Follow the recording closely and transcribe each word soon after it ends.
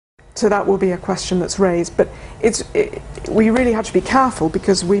So that will be a question that's raised, but we really have to be careful,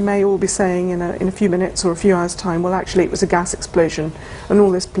 because we may all be saying in a few minutes or a few hours' time, well, actually it was a gas explosion, and all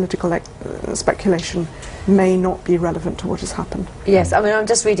this political speculation may not be relevant to what has happened. Yes, I mean, I'm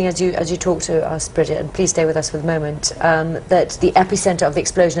just reading as you talk to us, Bridget, and please stay with us for the moment, that the epicentre of the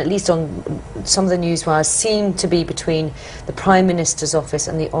explosion, at least on some of the news wires, seemed to be between the Prime Minister's office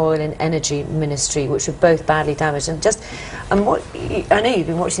and the Oil and Energy Ministry, which were both badly damaged. And I know you've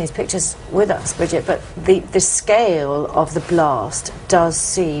been watching these pictures with us, Bridget, but the scale of the blast does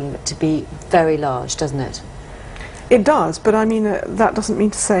seem to be very large, doesn't it? It does, but I mean, that doesn't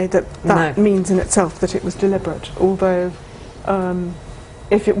mean to say that that means in itself that it was deliberate, although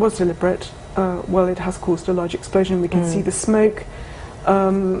if it was deliberate, well, it has caused a large explosion. We can see the smoke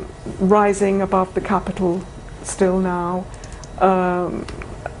rising above the capital still now.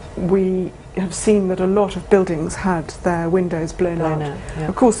 We have seen that a lot of buildings had their windows blown out. Yeah.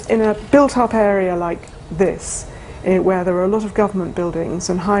 Of course, in a built-up area like this, where there are a lot of government buildings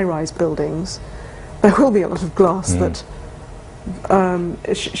and high-rise buildings, there will be a lot of glass that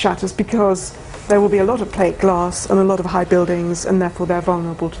shatters, because there will be a lot of plate glass and a lot of high buildings, and therefore they're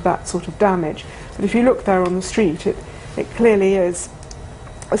vulnerable to that sort of damage. But if you look there on the street, it clearly is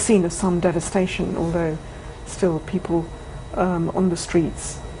a scene of some devastation, although still people on the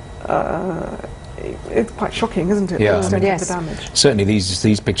streets. It's quite shocking, isn't it? Yeah, the extent of the damage. Certainly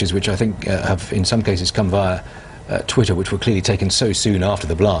these pictures, which I think have in some cases come via Twitter, which were clearly taken so soon after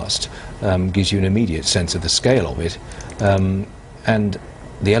the blast, gives you an immediate sense of the scale of it, and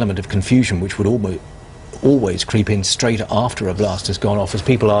the element of confusion which would always creep in straight after a blast has gone off, as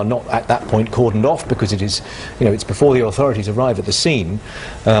people are not at that point cordoned off, because it is, it's before the authorities arrive at the scene,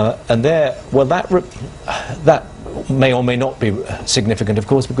 and that may or may not be significant, of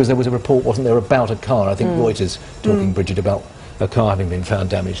course, because there was a report, wasn't there, about a car, I think Reuters talking, Bridget, about a car having been found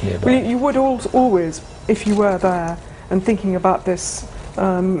damaged nearby. Well, you would always, if you were there and thinking about this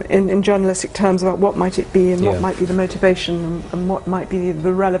in journalistic terms, about what might it be and what might be the motivation and what might be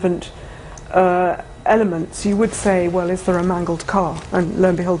the relevant elements, you would say, well, is there a mangled car? And lo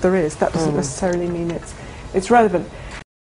and behold, there is. That doesn't necessarily mean it's relevant.